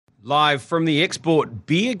Live from the Export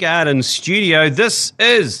Beer Garden studio, this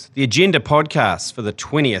is the Agenda podcast for the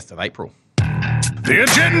 20th of April. The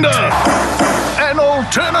Agenda, an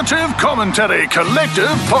alternative commentary collective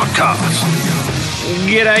podcast.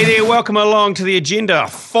 G'day there, welcome along to the Agenda,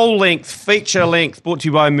 full-length, feature-length, brought to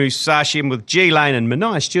you by Musashi and with G Lane and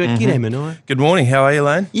Manaia. Stewart, G'day Manaia. Good morning, how are you,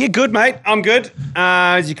 Lane? Yeah, good mate, I'm good.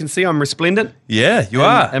 As you can see, I'm resplendent. Yeah, you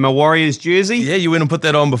are. In my Warriors jersey. Yeah, you went and put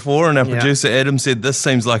that on before, and our producer Adam said this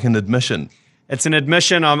seems like an admission. It's an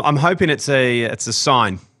admission. I'm hoping it's a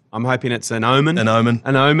sign. I'm hoping it's an omen. An omen.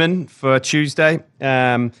 An omen for Tuesday.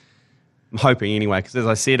 I'm hoping anyway, because as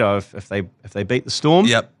I said, if they beat the Storm,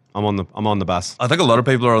 I'm on the bus. I think a lot of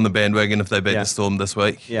people are on the bandwagon if they beat the Storm this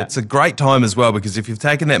week. Yeah. It's a great time as well, because if you've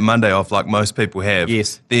taken that Monday off like most people have,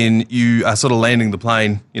 then you are sort of landing the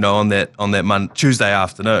plane, on that Tuesday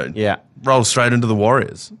afternoon. Yeah. Roll straight into the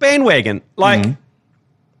Warriors. Bandwagon,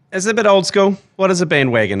 is it a bit old school? What is a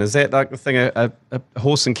bandwagon? Is that like the thing, a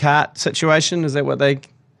horse and cart situation? Is that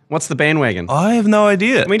what's the bandwagon? I have no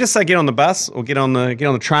idea. Can we just say get on the bus or get on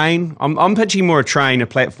the train? I'm pitching more a train, a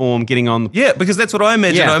platform, getting on. Yeah, because that's what I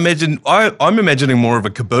imagine. I'm imagining more of a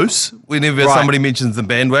caboose. Whenever somebody mentions the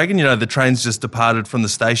bandwagon, the train's just departed from the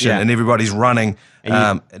station and everybody's running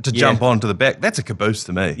to jump onto the back. That's a caboose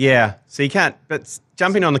to me. Yeah, so you can't. But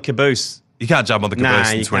jumping on the caboose. You can't jump on the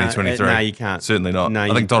caboose in 2023. No, you can't. Certainly not. No, I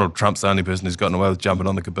think Donald Trump's the only person who's gotten away with jumping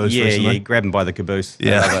on the caboose recently. Yeah, grab him by the caboose.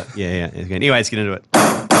 Yeah. I love it. Yeah. Anyway, let's get into it.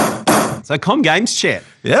 So, Com Games chat.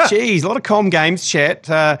 Yeah. Jeez, a lot of Com Games chat.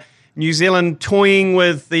 New Zealand toying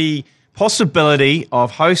with the possibility of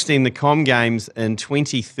hosting the Com Games in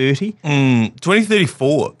 2030.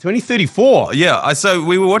 2034. 2034? Yeah. So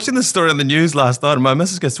we were watching this story on the news last night, and my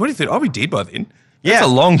missus goes, 2030, I'll be dead by then. That's a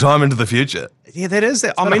long time into the future. Yeah, that is.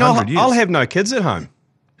 I mean, I'll have no kids at home.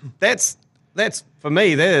 That's for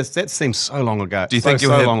me, that seems so long ago. Do you think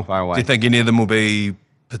long far away. Do you think any of them will be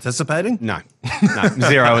participating? No,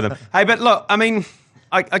 zero of them. Hey, but look, I mean,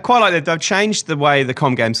 I quite like that they've changed the way the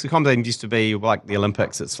Com Games. The Com Games used to be like the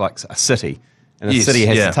Olympics. It's like a city, and a city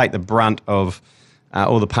has to take the brunt of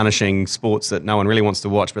all the punishing sports that no one really wants to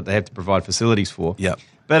watch, but they have to provide facilities for. Yeah.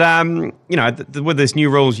 But with these new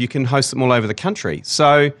rules, you can host them all over the country.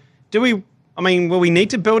 So, will we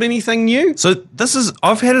need to build anything new? So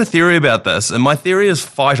I've had a theory about this, and my theory is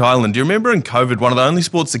Fight Island. Do you remember in COVID, one of the only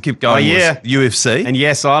sports that kept going was UFC? And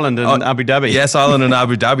Yes Island in Abu Dhabi. Yes Island in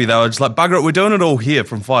Abu Dhabi. They were just like, bugger it, we're doing it all here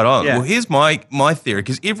from Fight Island. Yeah. Well, here's my theory,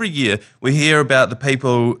 because every year we hear about the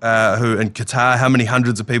people who in Qatar, how many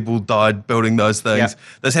hundreds of people died building those things. Yep.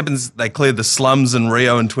 This happens, they cleared the slums in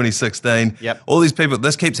Rio in 2016. Yep. All these people,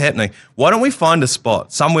 this keeps happening. Why don't we find a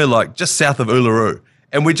spot somewhere like just south of Uluru,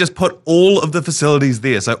 and we just put all of the facilities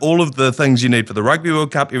there. So all of the things you need for the Rugby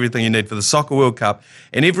World Cup, everything you need for the Soccer World Cup.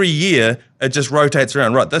 And every year, it just rotates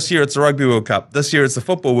around. Right, this year it's the Rugby World Cup. This year it's the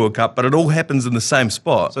Football World Cup. But it all happens in the same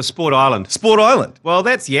spot. So Sport Island. Sport Island. Well,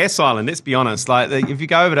 that's Yes Island, let's be honest. Like, if you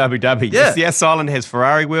go over to Abu Dhabi, Yes Island has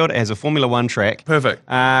Ferrari World, it has a Formula One track. Perfect.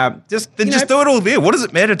 Just do it all there. What does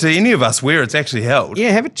it matter to any of us where it's actually held? Yeah,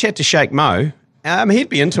 have a chat to Sheikh Mo. He'd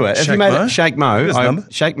be into it. If you made it Sheikh Mo,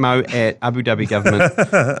 Sheikh Mo at Abu Dhabi government.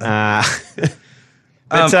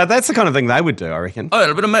 But that's the kind of thing they would do, I reckon.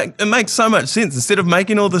 Oh, but it makes so much sense. Instead of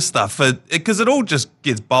making all this stuff, because it all just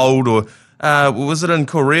gets bold. Or was it in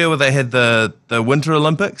Korea where they had the Winter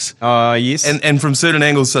Olympics? Oh, yes. And from certain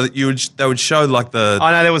angles, so that they would show like the. Oh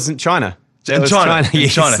no, that was in China. In China.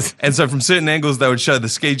 And so from certain angles, they would show the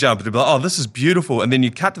ski jump and they'd be like, oh, this is beautiful. And then you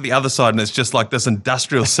cut to the other side and it's just like this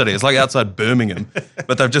industrial city. It's like outside Birmingham,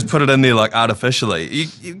 but they've just put it in there like artificially.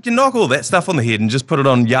 You can knock all that stuff on the head and just put it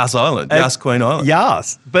on Yas Island, Yas Queen Island.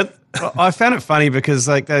 Yas. But I found it funny because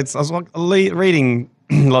I was reading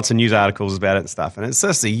lots of news articles about it and stuff, and it's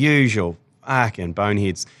just the usual fucking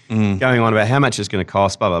boneheads going on about how much it's going to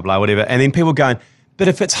cost, blah, blah, blah, whatever. And then people going, but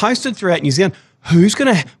if it's hosted throughout New Zealand,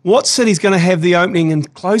 what city's going to have the opening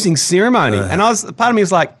and closing ceremony? And part of me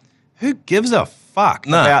was like, who gives a fuck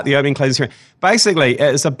about the opening and closing ceremony? Basically,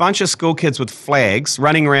 it's a bunch of school kids with flags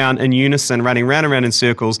running around in unison, running round and round in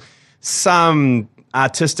circles. Some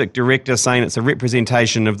artistic director saying it's a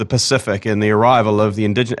representation of the Pacific and the arrival of the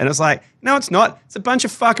indigenous. And it's like, no, it's not. It's a bunch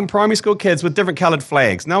of fucking primary school kids with different coloured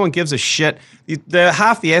flags. No one gives a shit.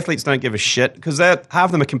 Half the athletes don't give a shit because half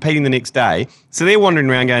of them are competing the next day. So they're wandering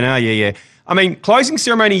around going, oh, yeah. I mean, closing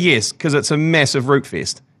ceremony, yes, because it's a massive root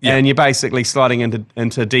fest. Yeah. And you're basically sliding into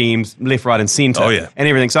DMs left, right, and centre. Oh, yeah. And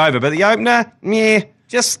everything's over. But the opener,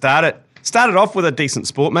 just start it. Start it off with a decent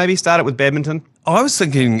sport, maybe. Start it with badminton. I was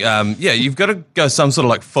thinking, you've got to go some sort of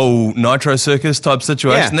like full Nitro Circus type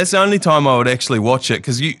situation. Yeah. That's the only time I would actually watch it,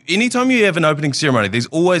 because anytime you have an opening ceremony,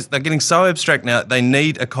 they're getting so abstract now, they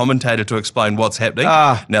need a commentator to explain what's happening.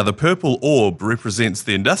 Now, the purple orb represents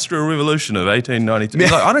the Industrial Revolution of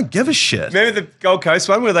 1892. Like, I don't give a shit. Remember the Gold Coast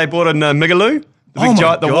one where they brought in Migaloo?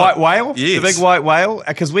 The white whale? Yes. The big white whale?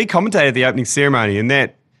 Because we commentated the opening ceremony, and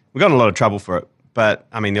we got in a lot of trouble for it. But,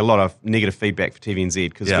 I mean, a lot of negative feedback for TVNZ,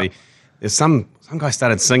 because there's some guy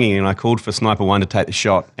started singing, and I called for Sniper 1 to take the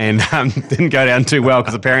shot, and didn't go down too well,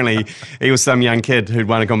 because apparently he was some young kid who'd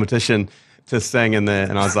won a competition to sing and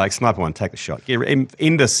I was like, Sniper 1, take the shot.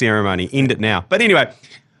 End the ceremony. End it now. But anyway,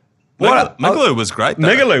 Migaloo was great, though.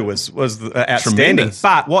 Migaloo was outstanding. Tremendous.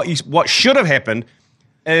 But what should have happened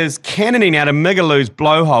is cannoning out of Migaloo's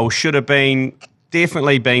blowhole should have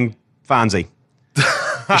definitely been Farnsey.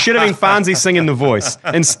 It should have been Farnsey singing the voice.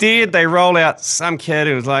 Instead, they roll out some kid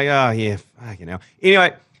who was like, oh, yeah, fucking hell.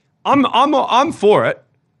 Anyway, I'm for it.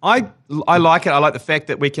 I like it. I like the fact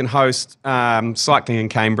that we can host cycling in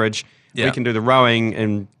Cambridge. Yeah. We can do the rowing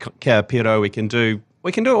in Kaipiro. We can do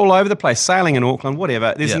it all over the place. Sailing in Auckland,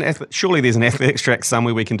 whatever. Surely there's an athletics track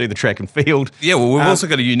somewhere we can do the track and field. Yeah, well, we've also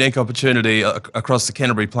got a unique opportunity across the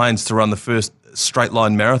Canterbury Plains to run the first straight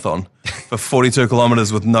line marathon for 42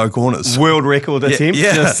 kilometres with no corners. World record attempt.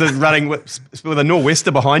 Yeah. Just running with a nor'wester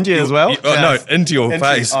behind you as well. No, into your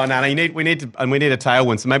face. Oh no, we need a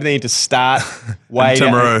tailwind. So maybe they need to start way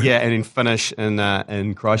Timaru. and then finish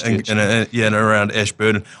in Christchurch. And around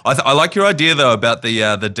Ashburton. I like your idea though about the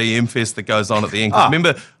DM fest that goes on at the end. 'Cause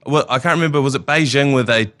remember, I can't remember. Was it Beijing where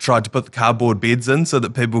they tried to put the cardboard beds in so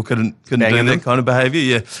that people couldn't do that kind of behaviour?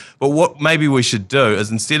 Yeah. But what maybe we should do is,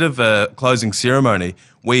 instead of a closing ceremony,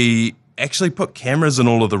 we actually put cameras in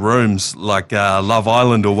all of the rooms, like Love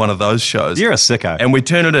Island or one of those shows. You're a sicko. And we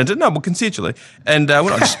turn it into consensually, and we're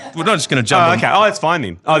not just going to jump. Oh, okay. Oh, it's fine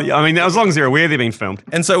then. Oh, I mean, as long as they're aware they're being filmed.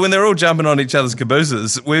 And so when they're all jumping on each other's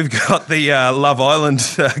cabooses, we've got the Love Island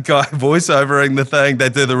guy voiceovering the thing. They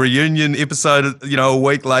do the reunion episode, a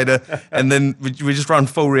week later, and then we just run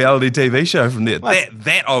full reality TV show from there.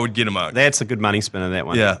 That I would get among. That's a good money spinner, that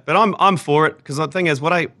one. Yeah. But I'm for it, because the thing is,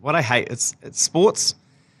 what I hate, it's sports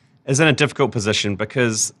is in a difficult position,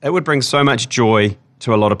 because it would bring so much joy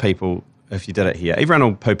to a lot of people if you did it here. Everyone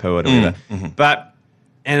will poo-poo it or whatever. Mm-hmm.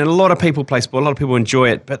 And a lot of people play sport, a lot of people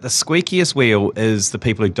enjoy it, but the squeakiest wheel is the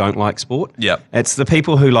people who don't like sport. Yep. It's the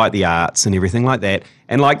people who like the arts and everything like that.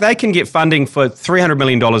 And they can get funding for $300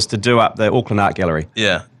 million to do up the Auckland Art Gallery.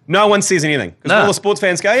 Yeah. No one says anything. Because all the sports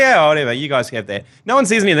fans go, yeah, whatever, you guys have that. No one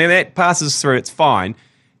says anything. That passes through, it's fine.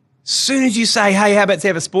 Soon as you say, hey, how about to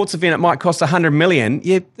have a sports event, it might cost $100 million,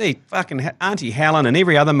 the fucking Auntie Helen and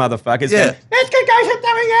every other motherfucker's going, let's go to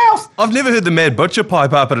something else. I've never heard the Mad Butcher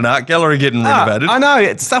pipe up at an art gallery getting renovated. I know,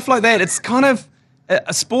 it's stuff like that. It's kind of,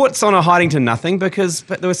 sports on a hiding to nothing, because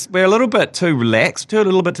we're a little bit too relaxed, a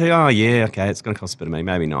little bit too, oh yeah, okay, it's going to cost a bit of money,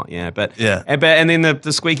 maybe not, yeah. And then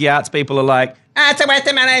the squeaky arts people are like, it's a waste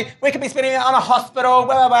of money, we could be spending it on a hospital,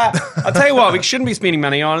 blah, blah, blah. I'll tell you what, we shouldn't be spending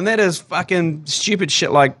money on, and that is fucking stupid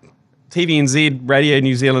shit like TVNZ, Radio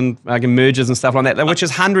New Zealand mergers and stuff like that, which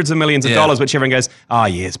is hundreds of millions of dollars, which everyone goes, oh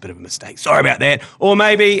yeah, it's a bit of a mistake, sorry about that. Or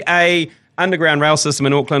maybe a underground rail system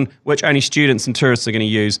in Auckland, which only students and tourists are going to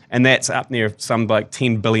use, and that's up near some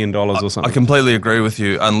 $10 billion or something. I completely agree with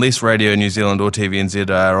you, unless Radio New Zealand or TVNZ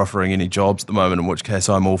are offering any jobs at the moment, in which case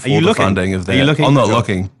I'm all for the funding of that. Are you looking? I'm not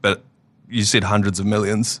looking, but you said hundreds of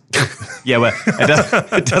millions. Yeah, well,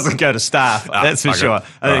 it doesn't go to staff, that's for sure.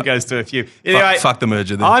 I think it goes to a few. Anyway, fuck the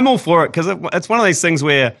merger then. I'm all for it, because it's one of these things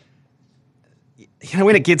where,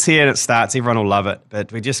 when it gets here and it starts, everyone will love it,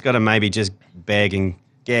 but we just got to maybe just gag and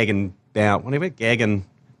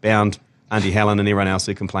bound Auntie Helen and everyone else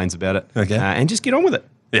who complains about it. Okay. And just get on with it.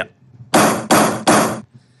 Yeah.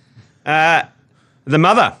 The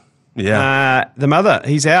mother. Yeah. The mother,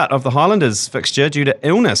 he's out of the Highlanders fixture due to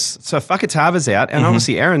illness. So Fakatava's out, and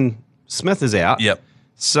obviously Aaron Smith is out. Yep.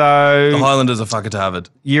 So the Highlanders are fucking Harvard.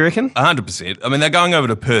 You reckon? 100%. I mean, they're going over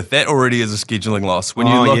to Perth. That already is a scheduling loss. When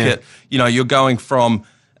you look at, you're going from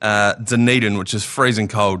Dunedin, which is freezing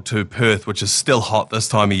cold, to Perth, which is still hot this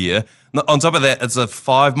time of year. On top of that, it's a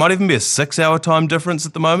 5, might even be a 6-hour time difference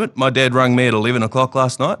at the moment. My dad rang me at 11 o'clock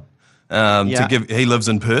last night. He lives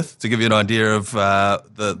in Perth. To give you an idea of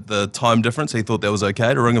the time difference, he thought that was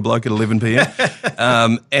okay to ring a bloke at 11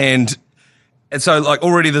 p.m. And so,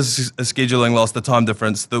 already this is a scheduling loss, the time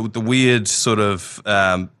difference, the weird sort of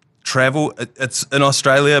travel. It's in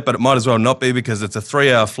Australia, but it might as well not be, because it's a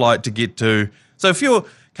 3-hour flight to get to. So if you're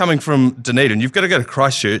coming from Dunedin, you've got to go to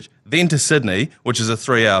Christchurch, then to Sydney, which is a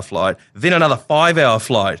 3-hour flight, then another 5-hour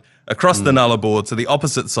flight across the Nullarbor to the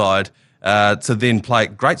opposite side, to then play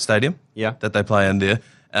great stadium that they play in there.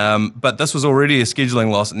 But this was already a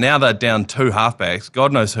scheduling loss. Now they're down 2 halfbacks.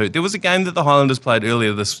 God knows who. There was a game that the Highlanders played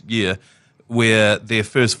earlier this year where their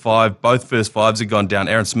both first fives had gone down.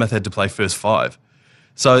 Aaron Smith had to play first 5.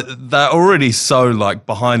 So they're already so like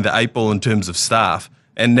behind the 8 ball in terms of staff.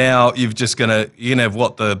 And now you're gonna have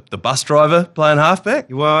what, the bus driver playing halfback?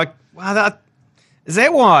 Is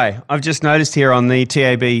that why I've just noticed here on the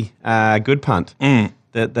TAB Good Punt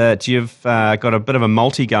that you've got a bit of a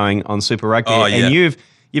multi going on Super Rugby, and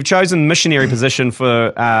you've chosen missionary position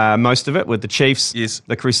for most of it, with the Chiefs,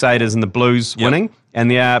 the Crusaders, and the Blues winning, and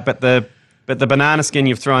but the banana skin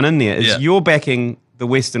you've thrown in there is you're backing the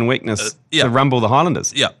Western weakness to rumble the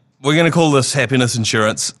Highlanders. Yeah. We're going to call this happiness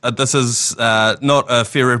insurance. This is not a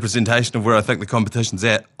fair representation of where I think the competition's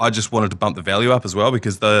at. I just wanted to bump the value up as well,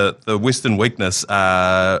 because the Western weakness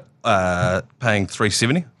are paying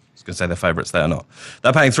 $3.70. I was going to say they're favourites. They are not.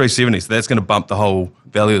 They're paying $3.70, so that's going to bump the whole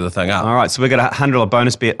value of the thing up. All right, so we've got a $100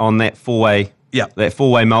 bonus bet on that four-way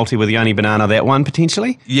multi with the only banana, that one,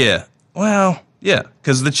 potentially? Yeah. Well, yeah,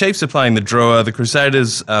 because the Chiefs are playing the Drua, the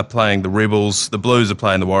Crusaders are playing the Rebels, the Blues are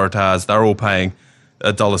playing the Waratahs. They're all paying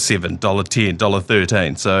 $1.07, $1.10,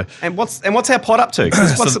 $1.13. So, and what's our pot up to?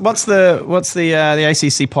 What's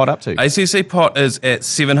the ACC pot up to? ACC pot is at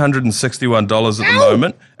 $761 at the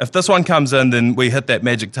moment. If this one comes in, then we hit that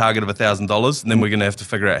magic target of $1,000, and then we're going to have to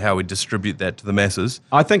figure out how we distribute that to the masses.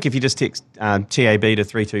 I think if you just text TAB to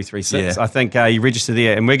 3236, I think you register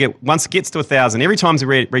there, and once it gets to 1,000, every time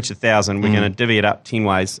we reach 1,000, we're going to divvy it up 10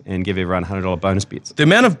 ways and give everyone $100 bonus bets. The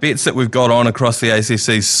amount of bets that we've got on across the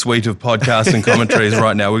ACC's suite of podcasts and commentaries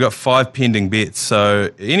right now, we've got 5 pending bets. So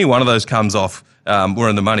any one of those comes off, we're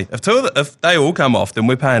in the money. If they all come off, then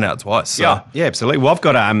we're paying out twice. So. Yeah, absolutely. Well,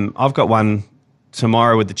 I've got one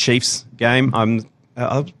tomorrow with the Chiefs game. I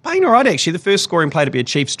was paying all right, actually. The first scoring play to be a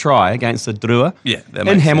Chiefs try against the Drua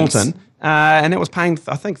in Hamilton. And it was paying,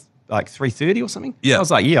 I think, like $3.30 or something. Yeah. I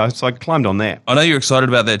was like, so I climbed on that. I know you're excited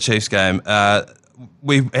about that Chiefs game.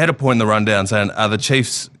 We had a point in the rundown saying, are the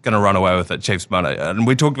Chiefs going to run away with it, Chiefs Monday? And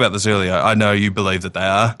we talked about this earlier. I know you believe that they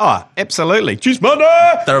are. Oh, absolutely. Chiefs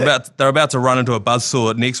Monday! They're about to run into a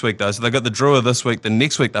buzzsaw next week, though. So they've got the Drua this week, then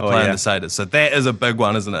next week they're playing the Satyrs. So that is a big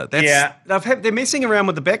one, isn't it? They're messing around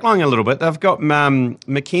with the backline a little bit. They've got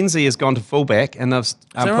Mackenzie has gone to fullback, and they've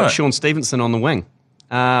put Sean Stevenson on the wing,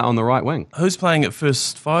 on the right wing. Who's playing at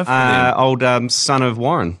first 5 for them? Old son of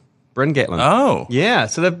Warren. Bryn Gatlin. Oh. Yeah,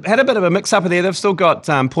 so they've had a bit of a mix-up there. They've still got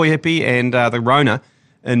Poihipi and the Rona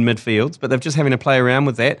in midfields, but they're just having to play around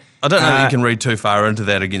with that. I don't know that you can read too far into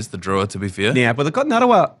that against the Drua, to be fair. Yeah, but they've got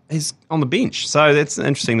Narawa, he's on the bench, so that's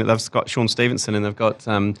interesting that they've got Sean Stevenson and they've got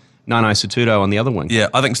Nano Sutudo on the other wing. Yeah,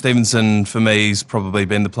 I think Stevenson, for me, has probably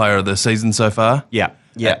been the player of the season so far. Yeah.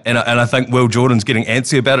 And I think Will Jordan's getting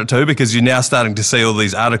antsy about it too, because you're now starting to see all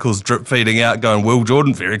these articles drip feeding out going, Will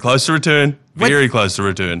Jordan, very close to return. Very close to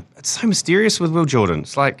return. It's so mysterious with Will Jordan.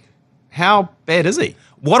 It's like, how bad is he?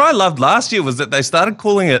 What I loved last year was that they started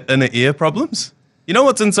calling it inner ear problems. You know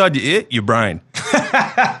what's inside your ear? Your brain.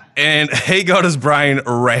 And he got his brain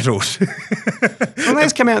rattled. Well,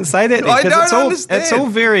 let's come out and say that. I don't understand. It's all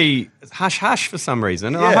very hush-hush for some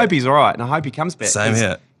reason. And I hope he's all right, and I hope he comes back. Same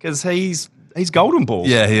here. Because he's golden balls.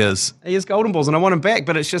 Yeah, he is. He is golden balls, and I want him back,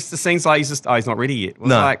 but it seems like he's not ready yet. It's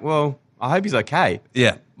like, well, I hope he's okay.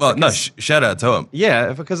 Yeah. Well, shout out to him.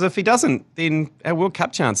 Yeah, because if he doesn't, then our World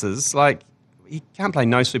Cup chances, like, he can't play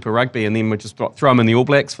no Super Rugby, and then we just throw him in the All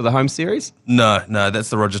Blacks for the home series. No, that's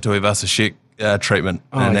the Roger Tuivasa-Sheck treatment,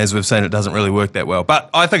 and as we've seen, it doesn't really work that well. But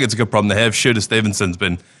I think it's a good problem to have. Shooter Stevenson's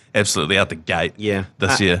been absolutely out the gate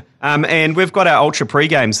this year. And we've got our Ultra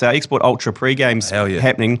pre-games, our Export Ultra pre-games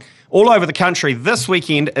happening all over the country. This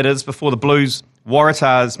weekend, it is before the Blues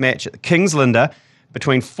Waratahs match at the Kingsländer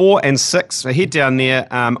between 4 and 6. So head down there.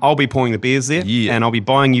 I'll be pouring the beers there, and I'll be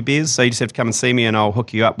buying you beers. So you just have to come and see me, and I'll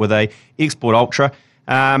hook you up with a Export Ultra.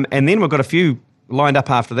 And then we've got a few lined up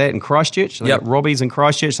after that in Christchurch. We've got Robbie's in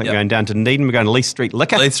Christchurch. We're going down to Needham. We're going to Leith Street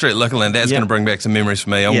Liquor. Leith Street Liquorland. That's going to bring back some memories for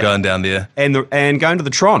me. I'm going down there. And going to the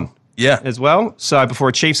Tron as well. So before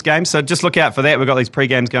a Chiefs game. So just look out for that. We've got these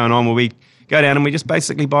pre-games going on where we go down and we just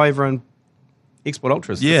basically buy everyone Export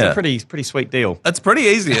Ultras. Yeah. It's a pretty sweet deal. It's pretty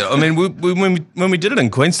easy. I mean, when we did it in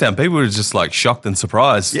Queenstown, people were just like shocked and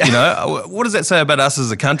surprised. Yeah. You know, what does that say about us as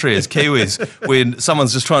a country, as Kiwis, when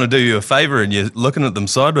someone's just trying to do you a favour and you're looking at them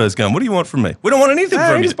sideways going, what do you want from me? We don't want anything from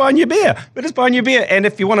you. We're just buying you beer. We're just buying you beer. And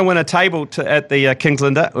if you want to win a table at the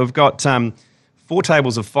Kingsländer, we've got 4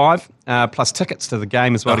 tables of 5 plus tickets to the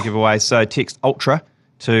game as well to give away. So text Ultra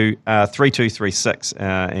to 3236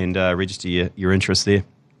 and register your interest there.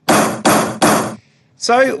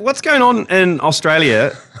 So what's going on in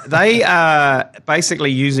Australia They are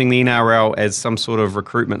basically using the NRL as some sort of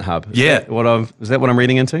recruitment hub. Is that what I'm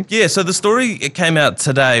reading into? Yeah, so the story it came out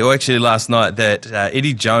today, or actually last night, that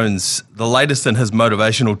Eddie Jones, the latest in his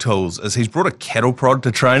motivational tools, is he's brought a cattle prod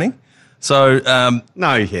to training. So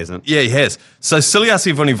no, he hasn't. Yeah, he has. So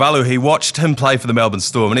Siliasi Vunivalu, he watched him play for the Melbourne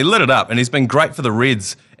Storm and he lit it up, and he's been great for the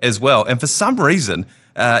Reds as well. And for some reason,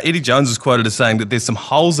 Eddie Jones was quoted as saying that there's some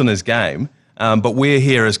holes in his game, but we're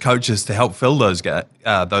here as coaches to help fill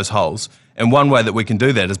those holes. And one way that we can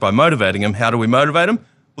do that is by motivating him. How do we motivate him?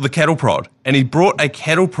 Well, the cattle prod. And he brought a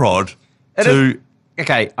cattle prod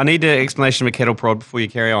Okay, I need an explanation of a cattle prod before you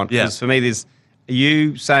carry on. Yeah. Because for me, are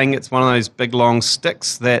you saying it's one of those big long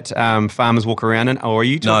sticks that farmers walk around in, or are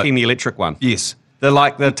you talking the electric one? Yes. They're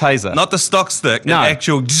like the taser. Not the stock stick, no. An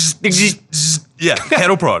actual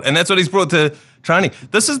cattle prod. And that's what he's brought to training.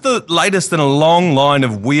 This is the latest in a long line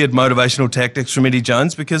of weird motivational tactics from Eddie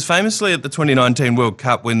Jones, because famously at the 2019 World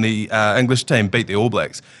Cup when the English team beat the All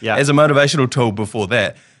Blacks, as a motivational tool before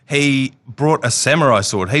that, he brought a samurai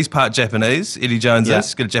sword. He's part Japanese, Eddie Jones is.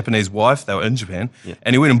 He's got a Japanese wife. They were in Japan. Yeah.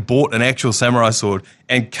 And he went and bought an actual samurai sword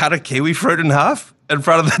and cut a kiwi fruit in half in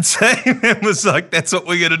front of the team and was like, that's what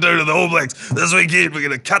we're going to do to the All Blacks this weekend. We're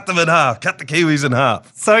going to cut them in half, cut the kiwis in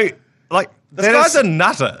half. So, this guy's a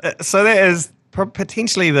nutter. So that is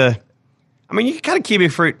potentially you could cut a kiwi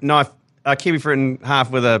fruit in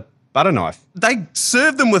half with a butter knife. They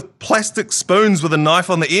serve them with plastic spoons with a knife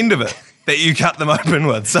on the end of it that you cut them open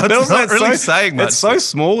with. So it's not really saying much. It's so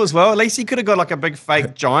small as well. At least you could have got like a big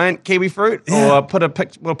fake giant kiwi fruit, or put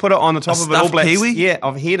it on the top of an All Blacks kiwi?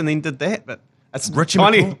 of head, and then did that. But it's Richie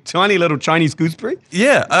tiny little Chinese gooseberry.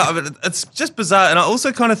 Yeah, it's just bizarre. And I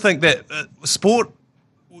also kind of think that sport,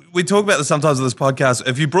 we talk about this sometimes on this podcast,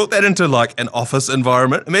 if you brought that into like an office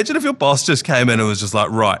environment, imagine if your boss just came in and was just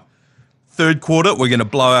like, right, third quarter, we're going to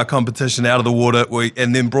blow our competition out of the water,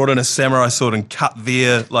 and then brought in a samurai sword and cut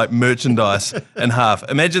their like merchandise in half.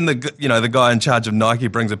 Imagine the guy in charge of Nike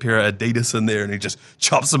brings a pair of Adidas in there and he just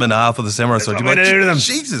chops them in half with a samurai sword. You're like,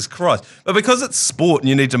 Jesus Christ. But because it's sport and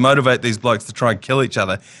you need to motivate these blokes to try and kill each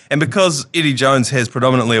other, and because Eddie Jones has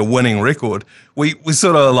predominantly a winning record, we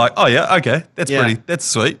sort of like, oh yeah, okay, that's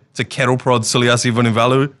sweet. It's a cattle prod Siliasi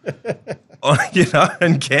Vunivalu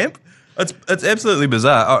in camp. It's absolutely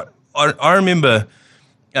bizarre. I remember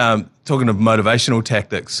talking of motivational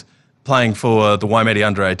tactics, playing for the Waimate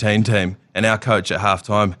under-18 team, and our coach at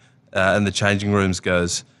halftime in the changing rooms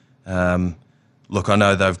goes, look, I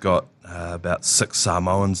know they've got about 6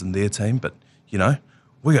 Samoans in their team, but,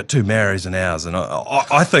 we got 2 Maoris in ours, and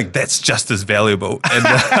I think that's just as valuable. And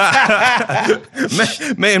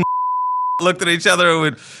me and looked at each other and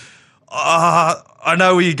went, I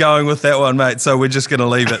know where you're going with that one, mate, so we're just going to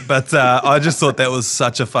leave it. But I just thought that was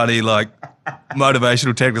such a funny,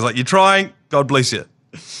 motivational tactic. Like, you're trying, God bless you.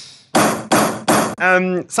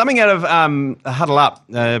 Something out of a Huddle Up,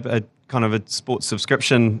 a kind of a sports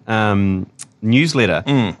subscription newsletter,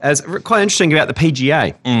 is quite interesting about the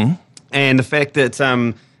PGA and the fact that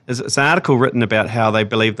it's an article written about how they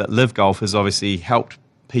believe that Live Golf has obviously helped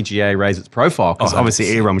PGA raise its profile, because obviously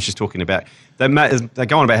everyone was just talking about they're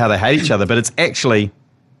going about how they hate each other, but it's actually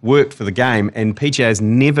worked for the game, and PGA has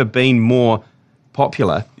never been more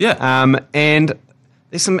popular. Yeah. And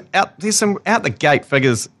there's some out the gate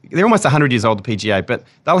figures. They're almost 100 years old, the PGA, but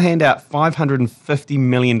they'll hand out $550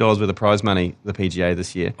 million worth of prize money, the PGA,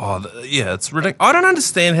 this year. It's ridiculous. I don't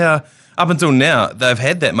understand how up until now they've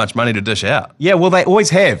had that much money to dish out. Yeah, well, they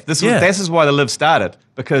always have. This is why the Live started,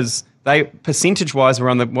 because they, percentage-wise,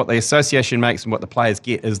 what the association makes and what the players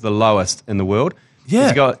get is the lowest in the world.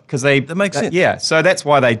 Yeah. That makes sense. Yeah, so that's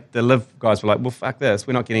why the Live guys were like, well, fuck this.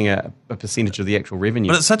 We're not getting a percentage of the actual revenue.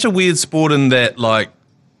 But it's such a weird sport in that,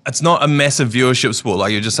 it's not a massive viewership sport,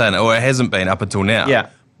 like you're just saying, or it hasn't been up until now. Yeah.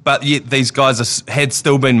 But yet these guys had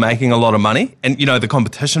still been making a lot of money, and, the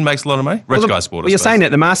competition makes a lot of money. Rich guy sport, Well, you're saying that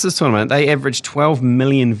the Masters tournament, they averaged 12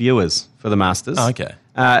 million viewers for the Masters. Oh, okay.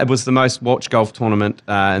 It was the most watched golf tournament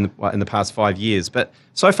in the past 5 years. But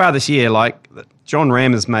so far this year, John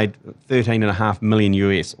Ram has made $13.5 million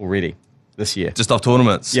US already this year. Just off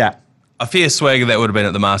tournaments? Yeah. A fair swag of that would have been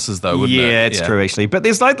at the Masters, though, wouldn't it? Yeah, it's true, actually. But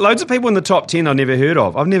there's loads of people in the top 10 I've never heard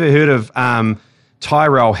of. I've never heard of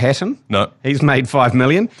Tyrell Hatton. No. He's made $5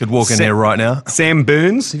 million. Could walk in here right now. Sam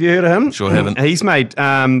Burns, have you heard of him? Sure haven't. He's made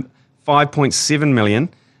 $5.7 million.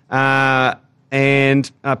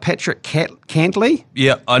 And Patrick Cantley.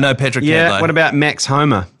 Yeah, I know Patrick Cantley. Yeah, what about Max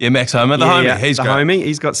Homer? Yeah, Max Homer, the homie. Yeah, he's the great. homie.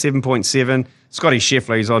 He's got 7.7. Scotty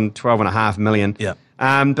Scheffler, he's on 12.5 million. Yeah.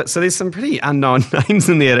 But so there's some pretty unknown names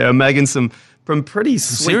in there that are making some pretty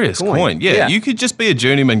sweet serious coin. Yeah, you could just be a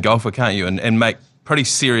journeyman golfer, can't you, and make pretty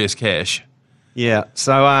serious cash. Yeah.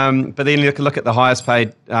 So, but then you can look at the highest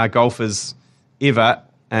paid golfers ever,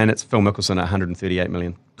 and it's Phil Mickelson at 138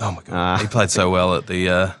 million. Oh my God. He played so well at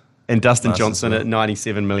the... and Dustin Masters Johnson at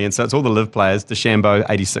 97 million. So it's all the live players. DeChambeau,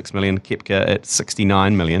 86 million. Koepka at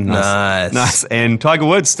 69 million. Nice. And Tiger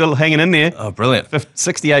Woods still hanging in there. Oh, brilliant.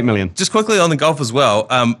 68 million. Just quickly on the golf as well,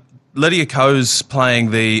 Lydia Ko's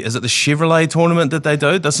playing is it the Chevrolet tournament that they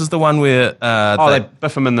do? This is the one where... they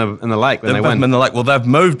biff them in the lake when they win. They biff them in the lake. Well, they've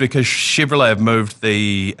moved because Chevrolet have moved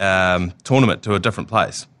the tournament to a different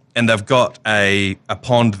place. And they've got a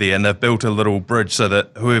pond there, and they've built a little bridge so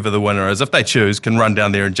that whoever the winner is, if they choose, can run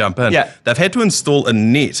down there and jump in. Yeah. They've had to install a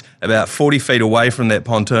net about 40 feet away from that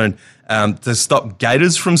pontoon to stop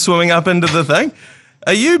gators from swimming up into the thing.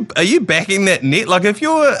 Are you backing that net? Like if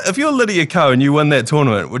you're Lydia Ko and you win that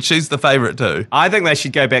tournament, which she's the favourite too. I think they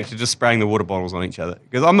should go back to just spraying the water bottles on each other,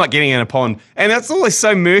 because I'm not getting in a pond, and it's always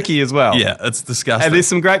so murky as well. Yeah, it's disgusting. And there's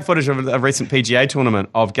some great footage of a recent PGA tournament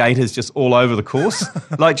of gators just all over the course,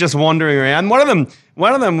 like just wandering around. One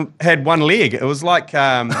of them had one leg. It was like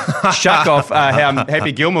Shuck-Off, how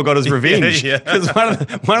Happy Gilmore got his revenge, because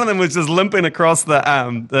one of them was just limping across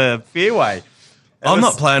the fairway. I'm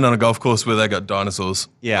not playing on a golf course where they got dinosaurs.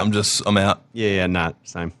 Yeah. I'm out. Yeah, nah,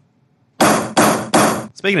 same.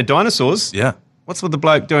 Speaking of dinosaurs, Yeah. what's with the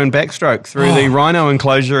bloke doing backstroke through the Rhino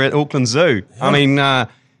enclosure at Auckland Zoo? Yeah. I mean, got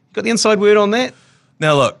the inside word on that?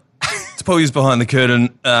 Now look, to pull you behind the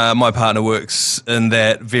curtain, my partner works in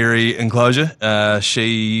that very enclosure.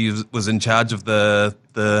 She was in charge of that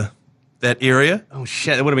area. Oh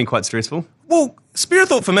shit, it would have been quite stressful. Well, spare a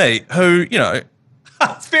thought for me, who,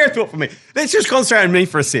 Spare a thought for me. Let's just concentrate on me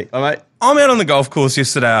for a sec, all right? I'm out on the golf course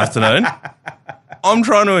yesterday afternoon. I'm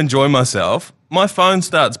trying to enjoy myself. My phone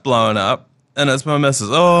starts blowing up, and it's my missus.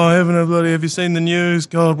 Oh, have you seen the news?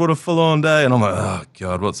 God, what a full-on day. And I'm like, oh,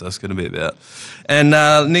 God, what's this going to be about? And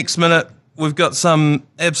next minute, we've got some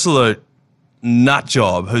absolute nut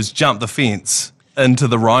job who's jumped the fence into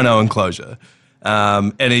the Rhino enclosure.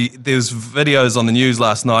 And there's videos on the news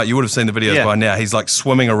last night. You would have seen the videos by now. He's like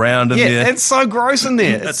swimming around in there. Yeah, it's so gross in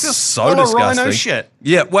there. It's just so disgusting. Rhino shit.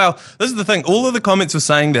 Yeah, well, this is the thing. All of the comments were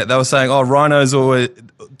saying that. They were saying, oh, rhinos always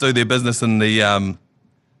do their business in the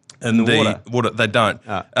water. They don't.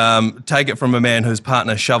 Take it from a man whose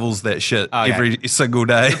partner shovels that shit every single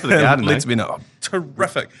day. For the garden, lets me know.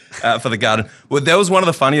 Terrific for the garden. Well, that was one of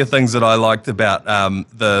the funnier things that I liked about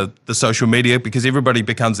the social media, because everybody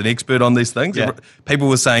becomes an expert on these things. Yeah. People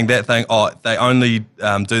were saying that thing, they only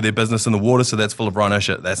do their business in the water, so that's full of rhino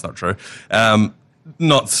shit. That's not true.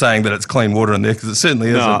 Not saying that it's clean water in there, because it certainly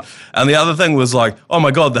isn't. No. And the other thing was like, oh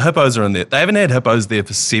my God, the hippos are in there. They haven't had hippos there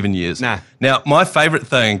for 7 years. Nah. Now, my favourite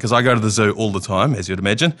thing, because I go to the zoo all the time, as you'd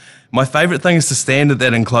imagine, my favourite thing is to stand at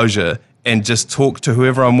that enclosure and just talk to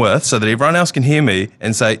whoever I'm with so that everyone else can hear me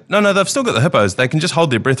and say, no, they've still got the hippos. They can just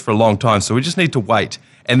hold their breath for a long time, so we just need to wait.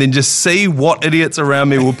 And then just see what idiots around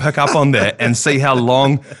me will pick up on that and see how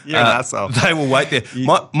long they will wait there.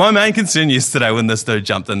 My main concern yesterday when this dude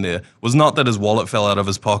jumped in there was not that his wallet fell out of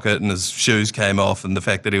his pocket and his shoes came off and the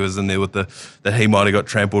fact that he was in there with that he might have got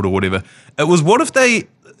trampled or whatever. It was, what if they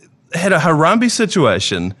had a Harambe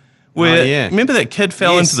situation where, remember that kid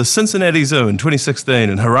fell into the Cincinnati Zoo in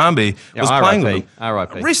 2016 and Harambe was playing with him.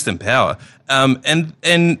 R.I.P. Rest in power. And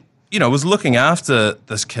was looking after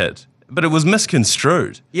this kid. But it was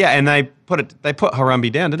misconstrued. Yeah, and they put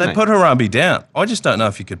Harambe down, didn't they? They put Harambe down. I just don't know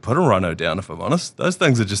if you could put a rhino down, if I'm honest. Those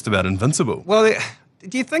things are just about invincible. Well,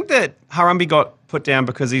 do you think that Harambe got put down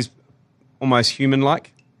because he's almost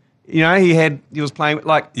human-like? He was playing,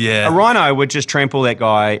 a rhino would just trample that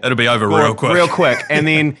guy. It'll be over real quick. Real quick. And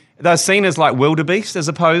then they're seen as like wildebeest as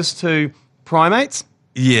opposed to primates.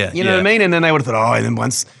 Yeah. You know what I mean? And then they would have thought, and then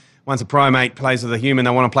once a primate plays with a human,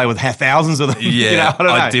 they want to play with thousands of them. Yeah, I don't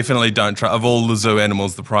know. I definitely don't try. Of all the zoo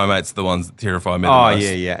animals, the primates are the ones that terrify me the most.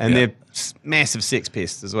 Yeah. And they're massive sex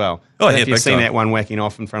pests as well. Oh, if you've seen that one whacking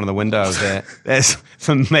off in front of the window of that, that's,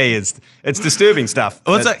 for me, it's disturbing stuff.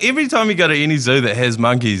 Well, it's like every time you go to any zoo that has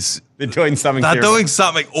monkeys, they're doing something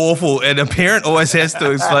awful, and a parent always has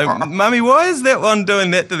to explain, Mummy, why is that one doing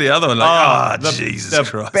that to the other one? Jesus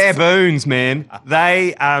Christ. Baboons, man,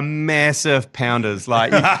 they are massive pounders.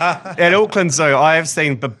 Like at Auckland Zoo, I have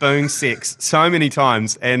seen baboon sex so many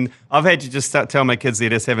times, and I've had to just tell my kids they're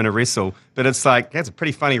just having a wrestle, but it's like, that's a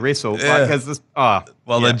pretty funny wrestle. Yeah.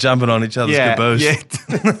 They're jumping on each other's caboose. Yeah,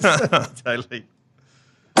 totally.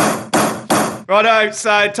 Righto,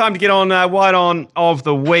 so time to get on White On of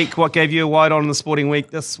the Week. What gave you a White On in the sporting week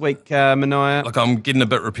this week, Manaia? Look, I'm getting a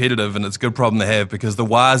bit repetitive, and it's a good problem to have because the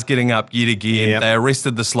wire's getting up yet again. Yep. They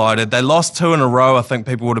arrested the slider. They lost 2 in a row. I think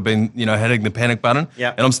people would have been, hitting the panic button.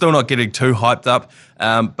 Yep. And I'm still not getting too hyped up.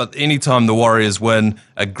 But anytime the Warriors win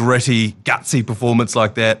a gritty, gutsy performance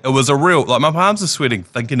like that, it was a real. Like my palms are sweating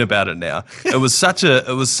thinking about it now. It was such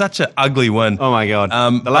a ugly win. Oh my God!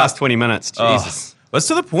 The last 20 minutes, Jesus. It's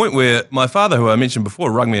to the point where my father, who I mentioned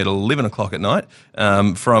before, rung me at 11 o'clock at night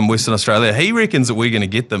from Western Australia. He reckons that we're going to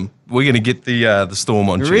get them. We're going to get the Storm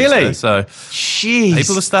on Tuesday. Really? So Jeez.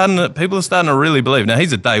 People are starting to really believe. Now,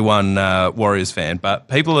 he's a day one Warriors fan, but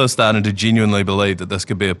people are starting to genuinely believe that this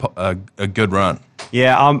could be a good run.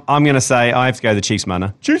 Yeah, I'm going to say I have to go the Chiefs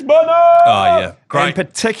Mana. Chiefs Mana! Oh, yeah. Great. And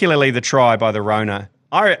particularly the try by the Rhino.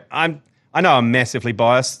 I know I'm massively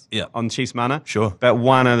biased on Chiefs Mana. Sure. But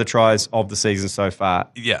one of the tries of the season so far.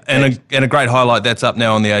 Yeah, and a great highlight that's up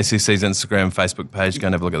now on the ACC's Instagram, Facebook page. Go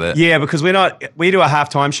and have a look at that. Yeah, because we do a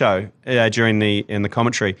halftime show in the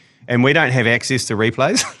commentary, and we don't have access to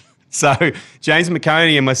replays. So James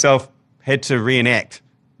McConey and myself had to reenact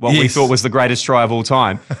what we thought was the greatest try of all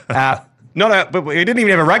time. But we didn't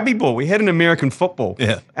even have a rugby ball. We had an American football.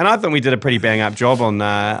 Yeah. And I think we did a pretty bang-up job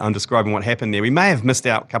on describing what happened there. We may have missed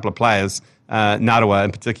out a couple of players, Narawa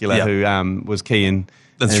in particular, who was key in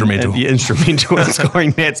instrumental in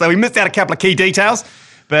scoring that. So we missed out a couple of key details.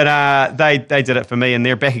 But they did it for me, and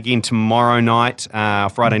they're back again tomorrow night,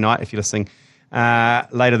 Friday night, if you're listening,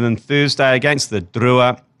 later than Thursday against the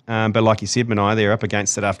Drua. But like you said, Manaia, they're up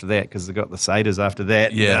against it after that because they've got the Crusaders after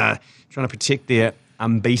that. Yeah. Trying to protect their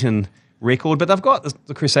unbeaten record, but they've got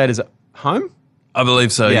the Crusaders at home. I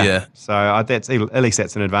believe so, yeah. So at least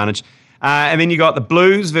that's an advantage. And then you got the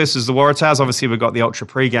Blues versus the Waratahs. Obviously, we've got the Ultra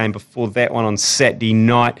pre-game before that one on Saturday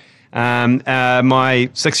night. My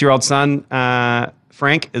 6-year-old son,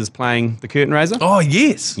 Frank, is playing the curtain raiser. Oh,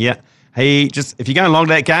 yes. Yeah. If you're going along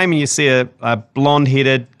to that game and you see a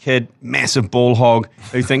blonde-headed kid, massive ball hog,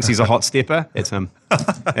 who thinks he's a hot stepper, it's him.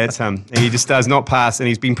 It's him. He just does not pass, and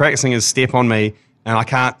he's been practicing his step on me, and I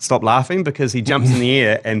can't stop laughing because he jumps in the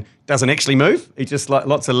air and doesn't actually move. He just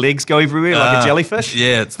lots of legs go everywhere like a jellyfish.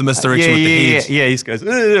 Yeah, it's the misdirection with the head. Yeah, he just goes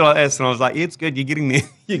like this, and I was like, yeah, it's good. You're getting there.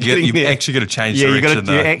 You've actually got to change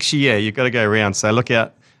direction. You've got to go around. So look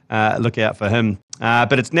out for him.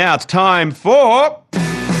 But it's time for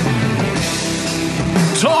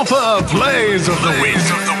Toppa Plays of the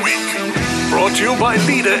Week. Brought to you by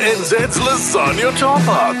Leader NZ's Lasagna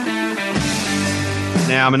Toppa.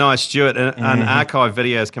 Now, Manaia, Stewart, an archive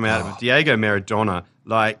video has come out of Diego Maradona,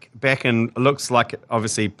 looks like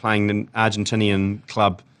obviously playing an Argentinian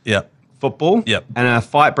club football. Yep. And a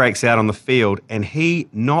fight breaks out on the field, and he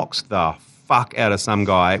knocks the fuck out of some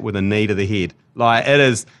guy with a knee to the head. It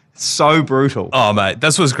is so brutal. Oh, mate,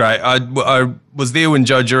 this was great. I was there when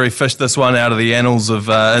Joe Jury fished this one out of the annals of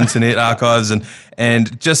internet archives,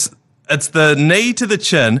 and just, it's the knee to the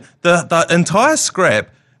chin, the entire scrap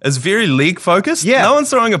is very leg focused. Yeah. No one's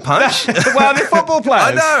throwing a punch. Well, they're football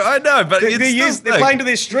players. I know, but they're playing to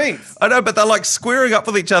their strengths. I know, but they're squaring up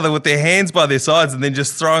with each other with their hands by their sides and then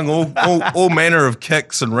just throwing all manner of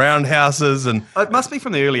kicks and roundhouses. And it must be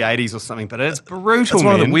from the early 80s or something, but it's brutal, It's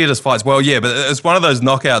one of the weirdest fights. Well, yeah, but it's one of those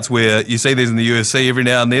knockouts where you see these in the UFC every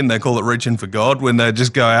now and then. They call it reaching for God when they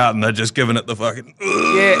just go out and they're just giving it the fucking...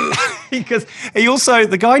 Yeah, because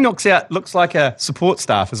the guy knocks out, looks like a support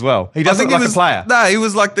staff as well. He doesn't look like a player. No, he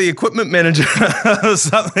was like the equipment manager or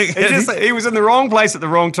something. He was in the wrong place at the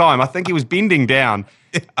wrong time. I think he was bending down.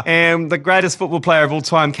 Yeah. And the greatest football player of all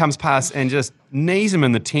time comes past and just knees him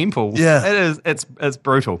in the temple. Yeah. It's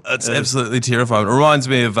brutal. It's absolutely terrifying. It reminds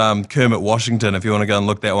me of Kermit Washington, if you want to go and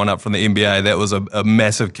look that one up from the NBA. That was a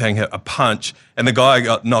massive king hit, a punch, and the guy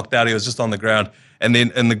got knocked out. He was just on the ground. And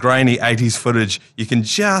then in the grainy 80s footage, you can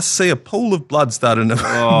just see a pool of blood starting to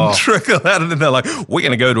trickle out. And then they're like, we're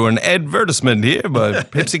going to go to an advertisement here by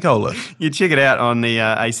Pepsi Cola. You check it out on the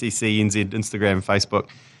ACC NZ Instagram and Facebook.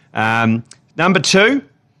 Number 2,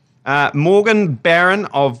 Morgan Barron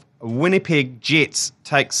of Winnipeg Jets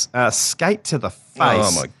takes a skate to the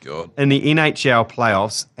face in the NHL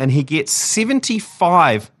playoffs, and he gets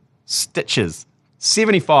 75 stitches.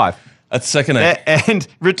 75. That's sickening. And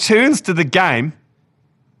returns to the game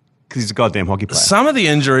because he's a goddamn hockey player. Some of the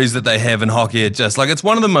injuries that they have in hockey are just it's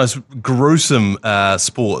one of the most gruesome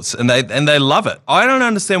sports, and they love it. I don't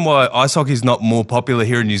understand why ice hockey is not more popular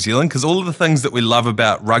here in New Zealand, because all of the things that we love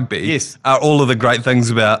about rugby are all of the great things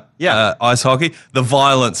about ice hockey. The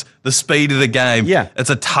violence, the speed of the game. Yeah. It's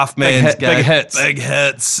a tough man's game. Big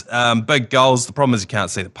hits, big goals. The problem is you can't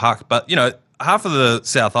see the puck, but half of the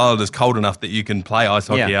South Island is cold enough that you can play ice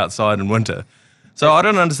hockey outside in winter. So I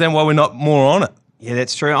don't understand why we're not more on it. Yeah,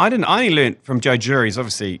 that's true. I only learnt from Joe Jury. He's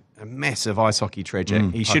obviously a massive ice hockey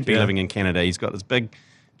tragic. He should be living in Canada. He's got this big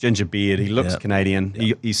ginger beard. He looks Canadian.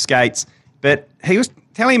 He skates. But he was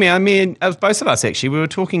telling me, it was both of us actually, we were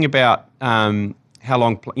talking about how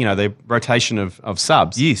long, the rotation of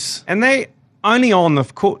subs. Yes. And they're only on the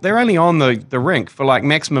court, they're only on the rink for like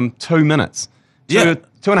maximum 2 minutes.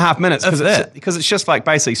 2.5 minutes. Because it's just like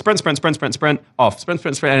basically sprint, off, sprint,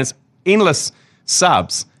 and it's endless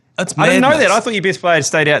subs. That's I didn't know madness. that. I thought your best player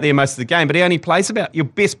stayed out there most of the game, but your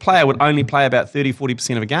best player would only play about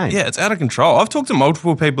 30-40% of a game. Yeah, it's out of control. I've talked to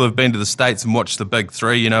multiple people who've been to the States and watched the big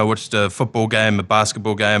three, watched a football game, a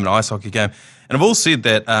basketball game, an ice hockey game, and have all said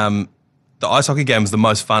that the ice hockey game is the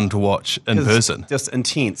most fun to watch in person. It's just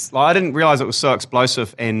intense. Like, I didn't realise it was so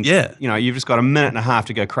explosive, and you've just got a minute and a half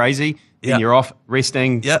to go crazy, then you're off,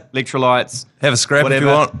 resting, electrolytes. Have a scrap whatever.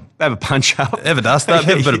 if you want. Have a punch-up. Have a dust-up,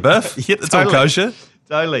 have a bit of biff. It's all kosher.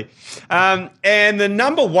 Totally. And the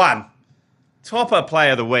number one Toppa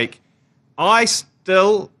player of the week, I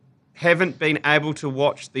still haven't been able to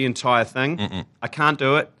watch the entire thing. I can't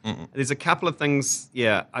do it. There's a couple of things,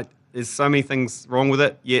 there's so many things wrong with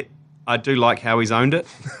it, yet I do like how he's owned it.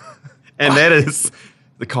 And that is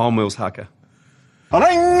the Commonwealth haka.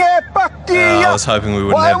 I was hoping we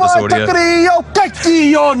wouldn't have this audio.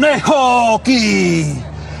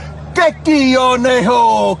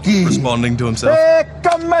 Responding to himself. I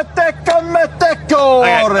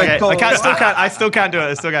still can't do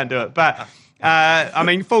it. But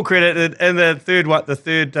full credit in the third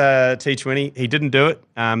T20, he didn't do it.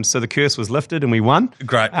 So the curse was lifted and we won.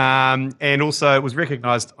 Great. And also it was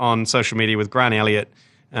recognised on social media with Grant Elliott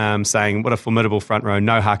saying, "What a formidable front row,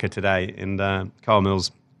 no haka today." And Kyle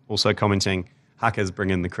Mills also commenting, "Hakas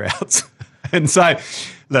bring in the crowds." And so,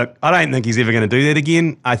 look, I don't think he's ever going to do that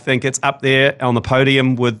again. I think it's up there on the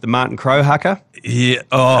podium with the Martin Crowe haka. Yeah.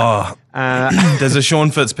 Oh. There's a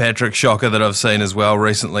Sean Fitzpatrick shocker that I've seen as well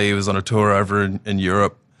recently. He was on a tour over in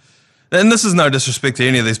Europe. And this is no disrespect to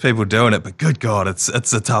any of these people doing it, but good God, it's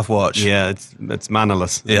a tough watch. Yeah, it's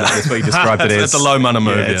mannerless. Yeah. That's what you described it as. It's a low manner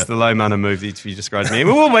move. It's the low manner move that you described me.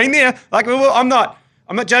 We've all been there. I'm not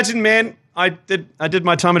judging, man. I did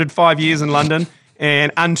my time. I did 5 years in London.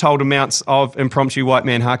 And untold amounts of impromptu white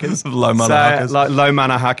man hakas. Low manner hakas. Low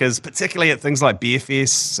manner hakas, particularly at things like Beer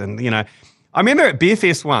Fest. And, I remember at Beer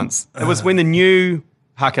Fest once, it was when the new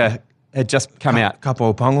haka had just come out.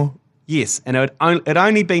 Kapo Pango? Yes, and it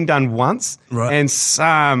only been done once. Right. And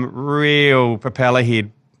some real propeller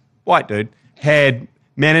head white dude had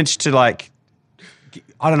managed to, I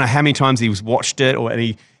don't know how many times he's watched it, but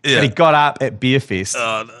he got up at Beer Fest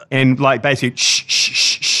and basically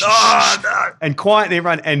shh, and quiet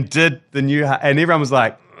everyone and did the new, and everyone was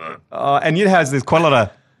like, and there's quite a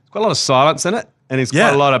lot of silence in it, and there's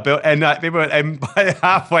quite a lot of build, and by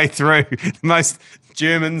halfway through, most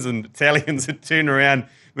Germans and Italians had turned around.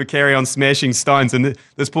 We carry on smashing stones, and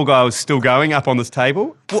this poor guy was still going up on this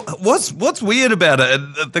table. What's weird about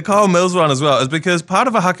it, the Kyle Mills one as well, is because part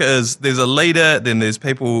of a haka is there's a leader, then there's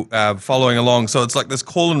people following along, so it's like this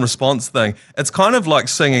call and response thing. It's kind of like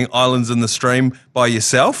singing Islands in the Stream by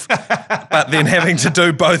yourself, but then having to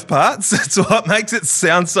do both parts. It's what makes it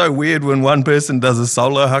sound so weird when one person does a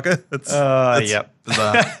solo haka. It's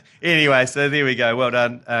bizarre. Anyway, so there we go. Well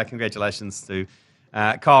done. Congratulations to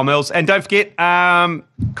Kyle Mills. And don't forget,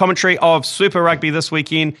 commentary of Super Rugby this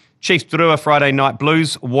weekend. Chiefs Drua Friday night,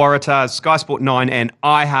 Blues Waratahs, Sky Sport 9 and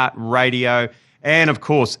iHeartradio. And of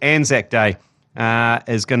course, Anzac Day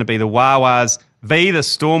is going to be the Wawas v the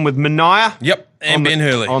Storm with Manaia. Yep, and Ben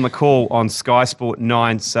Hurley. On the call on Sky Sport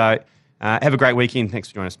 9. So have a great weekend. Thanks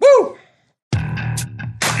for joining us. Woo!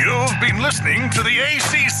 You've been listening to the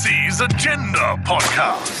ACC's Agenda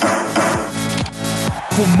podcast.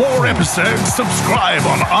 For more episodes, subscribe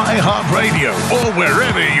on iHeartradio or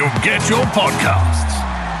wherever you get your podcasts.